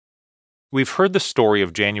We've heard the story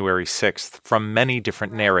of January 6th from many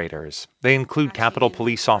different narrators. They include Capitol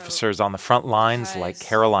Police officers on the front lines like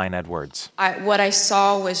Caroline Edwards. What I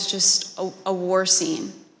saw was just a war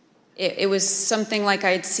scene. It was something like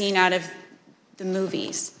I had seen out of the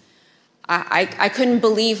movies. I couldn't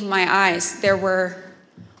believe my eyes. There were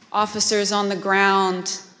officers on the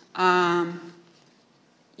ground,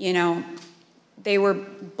 they were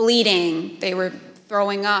bleeding, they were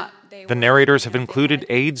throwing up. The narrators have included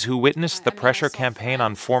aides who witnessed the pressure campaign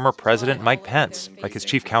on former President Mike Pence, like his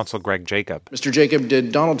chief counsel Greg Jacob. Mr. Jacob,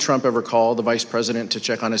 did Donald Trump ever call the vice president to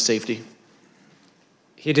check on his safety?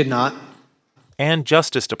 He did not. And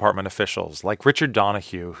Justice Department officials like Richard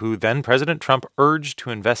Donahue, who then President Trump urged to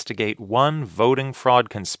investigate one voting fraud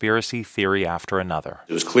conspiracy theory after another.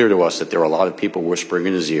 It was clear to us that there were a lot of people whispering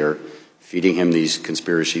in his ear, feeding him these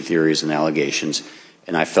conspiracy theories and allegations.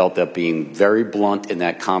 And I felt that being very blunt in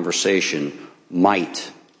that conversation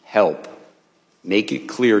might help make it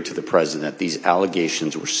clear to the president that these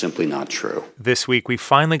allegations were simply not true. This week, we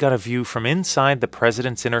finally got a view from inside the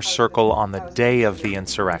president's inner circle on the day of the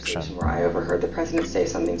insurrection. Where I overheard the president say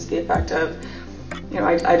something to the effect of,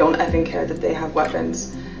 I don't effing care that they have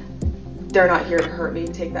weapons. They're not here to hurt me.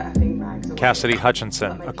 Take the effing mags away. Cassidy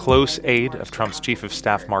Hutchinson, a close aide of Trump's chief of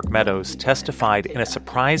staff Mark Meadows, testified in a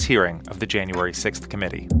surprise hearing of the January 6th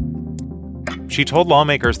committee. She told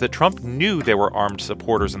lawmakers that Trump knew there were armed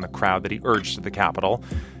supporters in the crowd that he urged to the Capitol,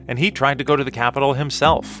 and he tried to go to the Capitol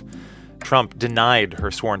himself. Trump denied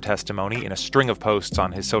her sworn testimony in a string of posts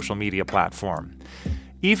on his social media platform.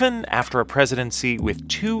 Even after a presidency with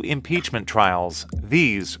 2 impeachment trials,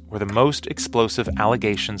 these were the most explosive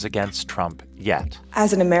allegations against Trump yet.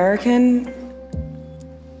 As an American,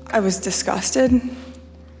 I was disgusted.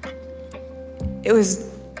 It was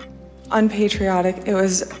unpatriotic. It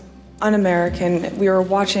was un-American. We were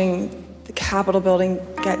watching the Capitol building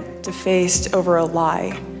get defaced over a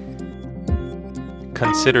lie.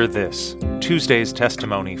 Consider this. Tuesday's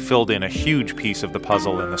testimony filled in a huge piece of the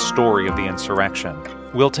puzzle in the story of the insurrection.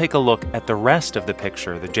 We'll take a look at the rest of the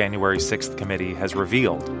picture the January 6th committee has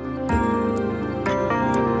revealed.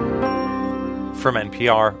 From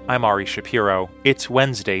NPR, I'm Ari Shapiro. It's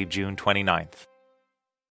Wednesday, June 29th.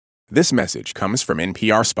 This message comes from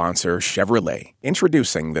NPR sponsor Chevrolet,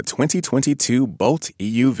 introducing the 2022 Bolt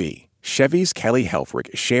EUV. Chevy's Kelly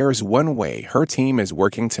Helfrich shares one way her team is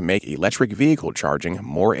working to make electric vehicle charging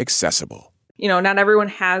more accessible. Not everyone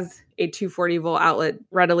has a 240-volt outlet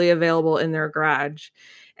readily available in their garage.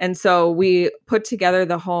 And so we put together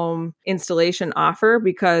the home installation offer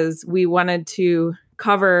because we wanted to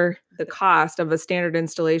cover the cost of a standard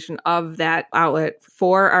installation of that outlet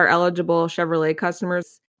for our eligible Chevrolet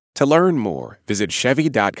customers. To learn more, visit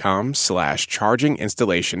Chevy.com/charging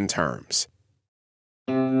installation terms.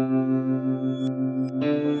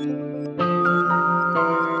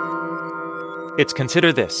 It's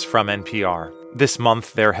Consider This from NPR. This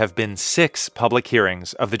month, there have been 6 public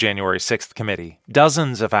hearings of the January 6th committee,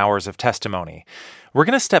 dozens of hours of testimony. We're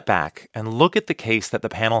going to step back and look at the case that the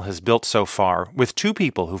panel has built so far with 2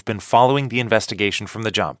 people who've been following the investigation from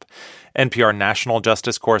the jump. NPR national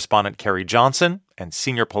justice correspondent Carrie Johnson and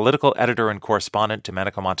senior political editor and correspondent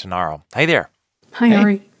Domenico Montanaro. Hey there. Hi,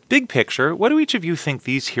 Ari. Big picture, what do each of you think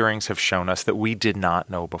these hearings have shown us that we did not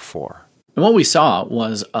know before? And what we saw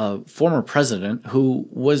was a former president who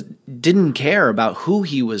didn't care about who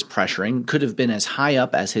he was pressuring, could have been as high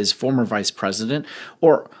up as his former vice president,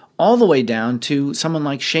 or all the way down to someone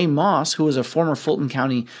like Shaye Moss, who was a former Fulton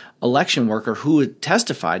County election worker who had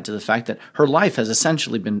testified to the fact that her life has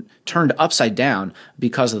essentially been turned upside down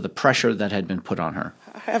because of the pressure that had been put on her.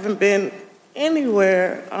 I haven't been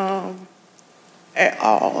anywhere at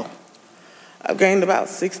all. I've gained about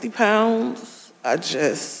 60 pounds. I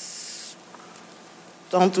just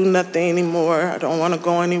don't do nothing anymore. I don't want to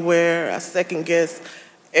go anywhere. I second guess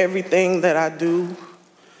everything that I do.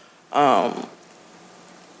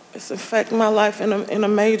 It's affecting my life in a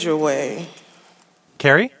major way.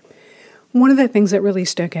 Carrie? One of the things that really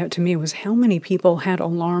stuck out to me was how many people had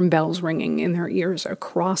alarm bells ringing in their ears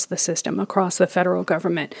across the system, across the federal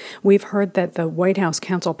government. We've heard that the White House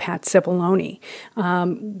counsel, Pat Cipollone,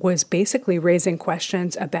 was basically raising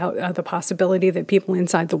questions about the possibility that people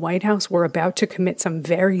inside the White House were about to commit some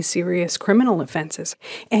very serious criminal offenses.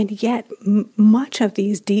 And yet, much of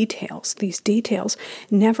these details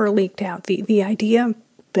never leaked out. The idea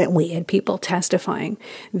that we had people testifying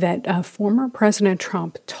that former President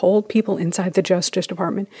Trump told people inside the Justice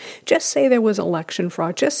Department, just say there was election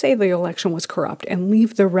fraud, just say the election was corrupt, and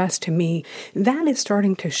leave the rest to me. That is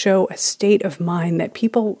starting to show a state of mind that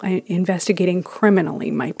people investigating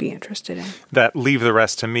criminally might be interested in. That leave the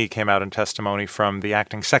rest to me came out in testimony from the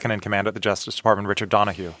acting second in command at the Justice Department, Richard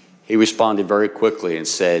Donoghue. He responded very quickly and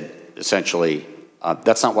said, essentially,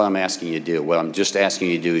 that's not what I'm asking you to do. What I'm just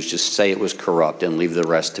asking you to do is just say it was corrupt and leave the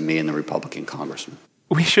rest to me and the Republican congressman.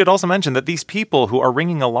 We should also mention that these people who are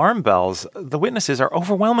ringing alarm bells, the witnesses are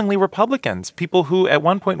overwhelmingly Republicans, people who at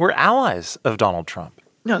one point were allies of Donald Trump.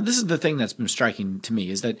 No, this is the thing that's been striking to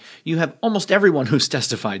me is that you have almost everyone who's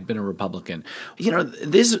testified been a Republican. You know,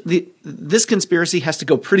 this conspiracy has to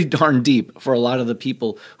go pretty darn deep for a lot of the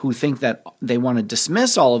people who think that they want to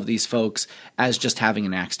dismiss all of these folks as just having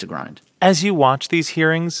an axe to grind. As you watch these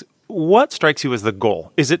hearings, what strikes you as the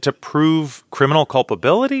goal? Is it to prove criminal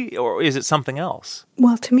culpability, or is it something else?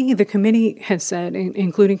 Well, to me, the committee has said,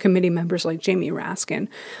 including committee members like Jamie Raskin,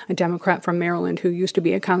 a Democrat from Maryland who used to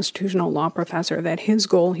be a constitutional law professor, that his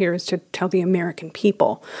goal here is to tell the American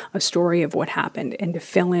people a story of what happened and to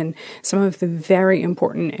fill in some of the very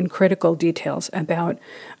important and critical details about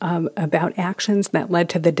actions that led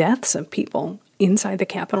to the deaths of people inside the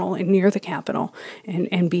Capitol and near the Capitol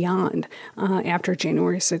and beyond after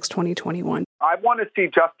January 6, 2021. I want to see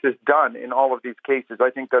justice done in all of these cases. I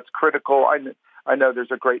think that's critical. I know there's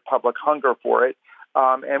a great public hunger for it.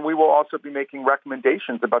 And we will also be making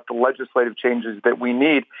recommendations about the legislative changes that we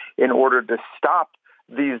need in order to stop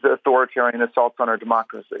these authoritarian assaults on our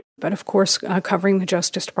democracy. But of course, covering the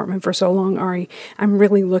Justice Department for so long, Ari, I'm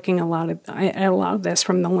really looking at a lot of this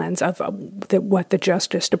from the lens of what the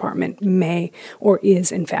Justice Department may or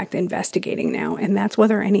is in fact investigating now. And that's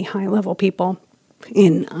whether any high-level people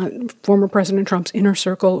in former President Trump's inner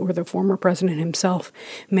circle or the former president himself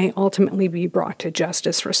may ultimately be brought to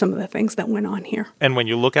justice for some of the things that went on here. And when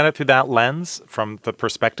you look at it through that lens, from the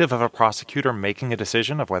perspective of a prosecutor making a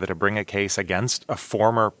decision of whether to bring a case against a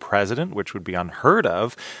former president, which would be unheard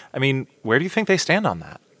of, I mean, where do you think they stand on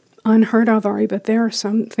that? Unheard of, Ari, but there are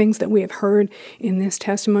some things that we have heard in this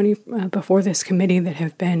testimony before this committee that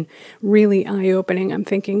have been really eye-opening. I'm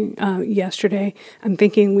thinking yesterday,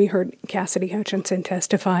 we heard Cassidy Hutchinson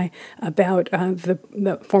testify about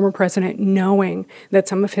the former president knowing that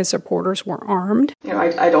some of his supporters were armed. You know,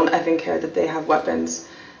 I don't effing care that they have weapons.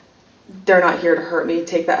 They're not here to hurt me.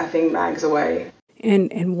 Take the effing mags away.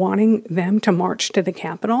 And wanting them to march to the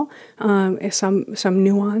Capitol, some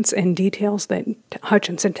nuance and details that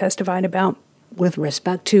Hutchinson testified about with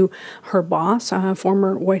respect to her boss,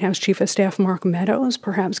 former White House Chief of Staff Mark Meadows,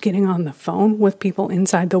 perhaps getting on the phone with people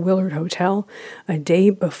inside the Willard Hotel a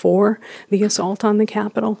day before the assault on the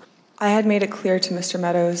Capitol. I had made it clear to Mr.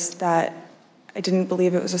 Meadows that I didn't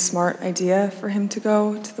believe it was a smart idea for him to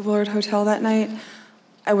go to the Willard Hotel that night.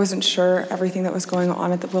 I wasn't sure everything that was going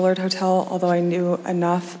on at the Willard Hotel, although I knew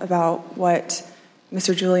enough about what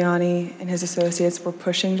Mr. Giuliani and his associates were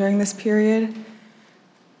pushing during this period.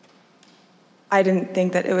 I didn't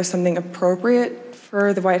think that it was something appropriate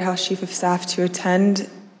for the White House Chief of Staff to attend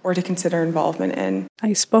or to consider involvement in.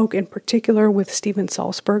 I spoke in particular with Steven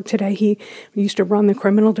Salzberg today. He used to run the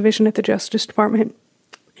criminal division at the Justice Department.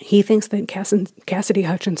 He thinks that Cassidy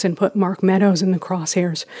Hutchinson put Mark Meadows in the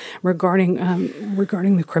crosshairs regarding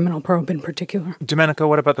the criminal probe in particular. Domenico,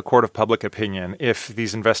 what about the court of public opinion? If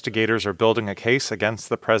these investigators are building a case against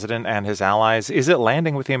the president and his allies, is it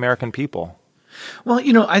landing with the American people? Well,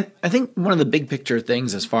 you know, I think one of the big picture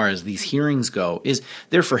things as far as these hearings go is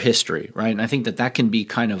they're for history, right? And I think that can be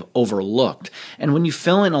kind of overlooked. And when you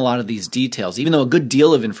fill in a lot of these details, even though a good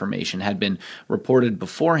deal of information had been reported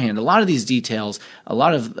beforehand, a lot of these details, a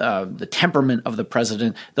lot of the temperament of the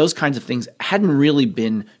president, those kinds of things hadn't really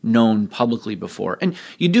been known publicly before. And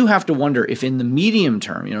you do have to wonder if in the medium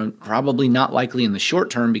term, you know, probably not likely in the short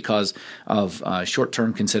term because of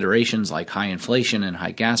short-term considerations like high inflation and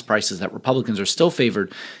high gas prices that Republicans are still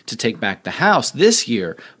favored to take back the House this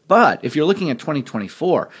year. But if you're looking at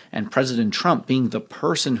 2024 and President Trump being the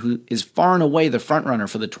person who is far and away the frontrunner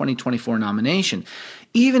for the 2024 nomination,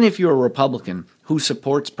 even if you're a Republican who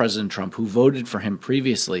supports President Trump, who voted for him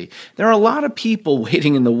previously, there are a lot of people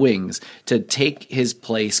waiting in the wings to take his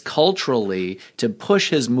place culturally, to push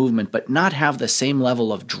his movement, but not have the same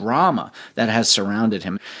level of drama that has surrounded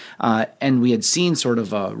him. And we had seen sort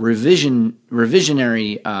of a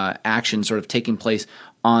revisionary action sort of taking place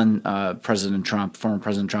on President Trump, former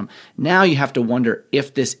President Trump. Now you have to wonder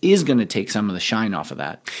if this is going to take some of the shine off of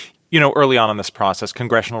that. You know, early on in this process,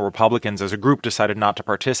 congressional Republicans as a group decided not to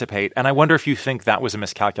participate, and I wonder if you think that was a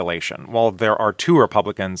miscalculation. While there are two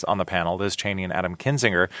Republicans on the panel, Liz Cheney and Adam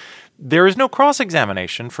Kinzinger, there is no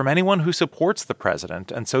cross-examination from anyone who supports the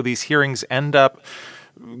president, and so these hearings end up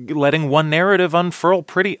letting one narrative unfurl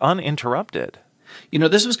pretty uninterrupted. You know,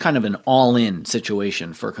 this was kind of an all-in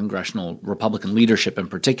situation for congressional Republican leadership in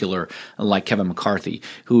particular, like Kevin McCarthy,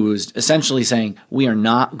 who was essentially saying, we are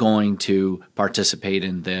not going to participate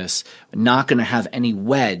in this, not going to have any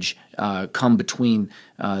wedge come between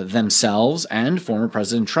themselves and former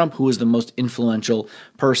President Trump, who is the most influential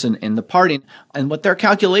person in the party. And what their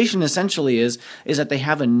calculation essentially is that they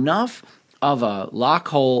have enough of a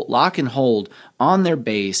lock and hold on their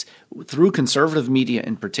base through conservative media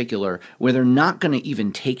in particular, where they're not going to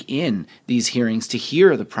even take in these hearings to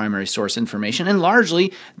hear the primary source information. And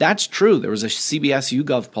largely, that's true. There was a CBS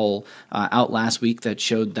YouGov poll out last week that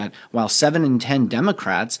showed that while 7 in 10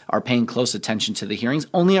 Democrats are paying close attention to the hearings,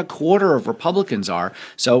 only a quarter of Republicans are.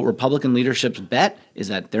 So Republican leadership's bet is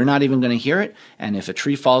that they're not even going to hear it. And if a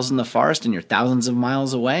tree falls in the forest and you're thousands of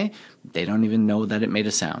miles away, they don't even know that it made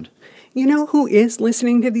a sound. You know who is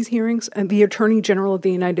listening to these hearings? The Attorney General of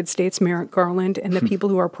the United States, Merrick Garland, and the people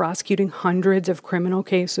who are prosecuting hundreds of criminal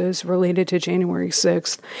cases related to January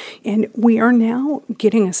 6th. And we are now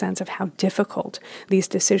getting a sense of how difficult these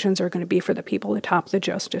decisions are going to be for the people atop the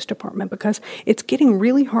Justice Department, because it's getting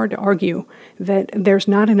really hard to argue that there's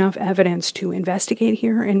not enough evidence to investigate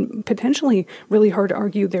here, and potentially really hard to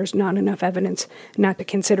argue there's not enough evidence not to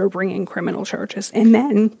consider bringing criminal charges. And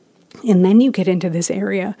then you get into this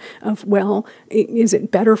area of, well, is it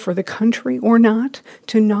better for the country or not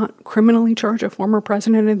to not criminally charge a former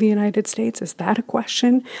president of the United States? Is that a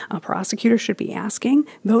question a prosecutor should be asking?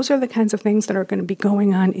 Those are the kinds of things that are going to be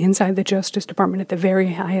going on inside the Justice Department at the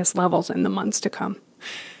very highest levels in the months to come.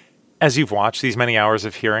 As you've watched these many hours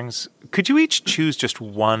of hearings, could you each choose just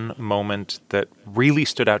one moment that really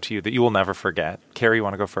stood out to you that you will never forget? Carrie, you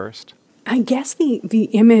want to go first? I guess the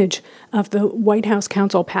image of the White House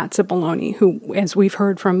counsel, Pat Cipollone, who, as we've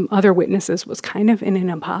heard from other witnesses, was kind of in an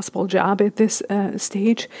impossible job at this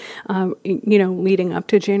stage, leading up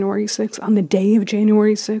to January 6th, on the day of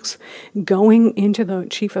January 6th, going into the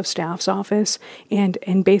chief of staff's office and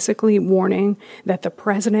basically warning that the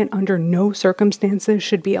president under no circumstances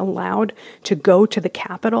should be allowed to go to the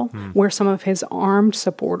Capitol where some of his armed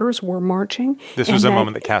supporters were marching. This was a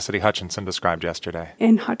moment that Cassidy Hutchinson described yesterday.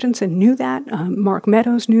 And Hutchinson knew that. Mark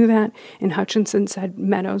Meadows knew that. And Hutchinson said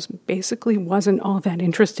Meadows basically wasn't all that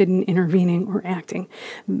interested in intervening or acting.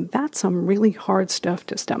 That's some really hard stuff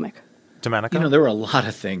to stomach. Domenico? You know, there were a lot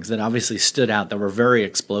of things that obviously stood out that were very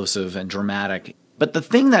explosive and dramatic. But the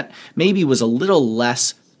thing that maybe was a little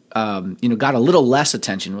less got a little less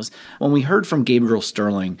attention was when we heard from Gabriel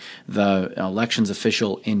Sterling, the elections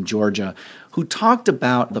official in Georgia, who talked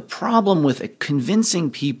about the problem with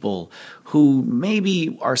convincing people who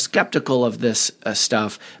maybe are skeptical of this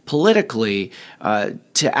stuff politically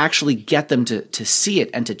to actually get them to see it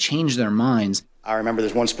and to change their minds. I remember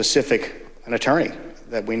there's one specific, an attorney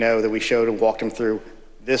that we know that we showed and walked him through.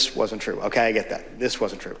 This wasn't true. Okay, I get that. This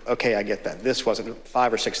wasn't true. Okay, I get that. This wasn't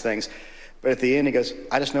 5 or 6 things. But at the end, he goes,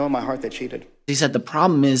 I just know in my heart they cheated. He said the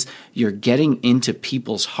problem is you're getting into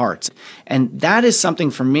people's hearts. And that is something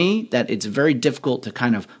for me that it's very difficult to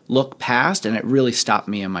kind of look past, and it really stopped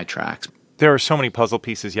me in my tracks. There are so many puzzle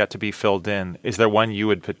pieces yet to be filled in. Is there one you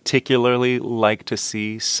would particularly like to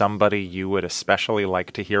see, somebody you would especially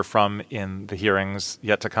like to hear from in the hearings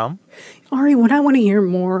yet to come? Ari, what I want to hear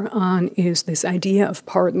more on is this idea of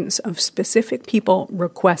pardons, of specific people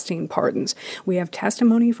requesting pardons. We have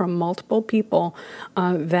testimony from multiple people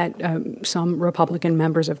that some Republican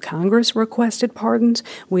members of Congress requested pardons.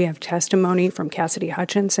 We have testimony from Cassidy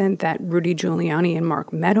Hutchinson that Rudy Giuliani and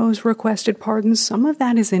Mark Meadows requested pardons. Some of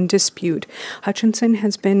that is in dispute. Hutchinson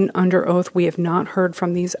has been under oath. We have not heard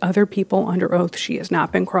from these other people under oath. She has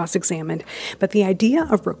not been cross-examined. But the idea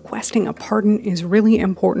of requesting a pardon is really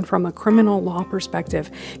important from a criminal law perspective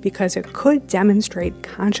because it could demonstrate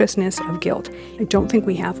consciousness of guilt. I don't think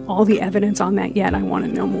we have all the evidence on that yet. I want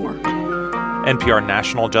to know more. NPR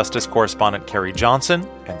national justice correspondent Carrie Johnson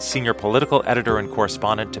and senior political editor and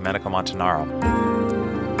correspondent Domenico Montanaro.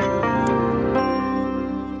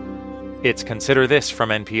 It's Consider This from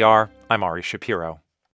NPR. I'm Ari Shapiro.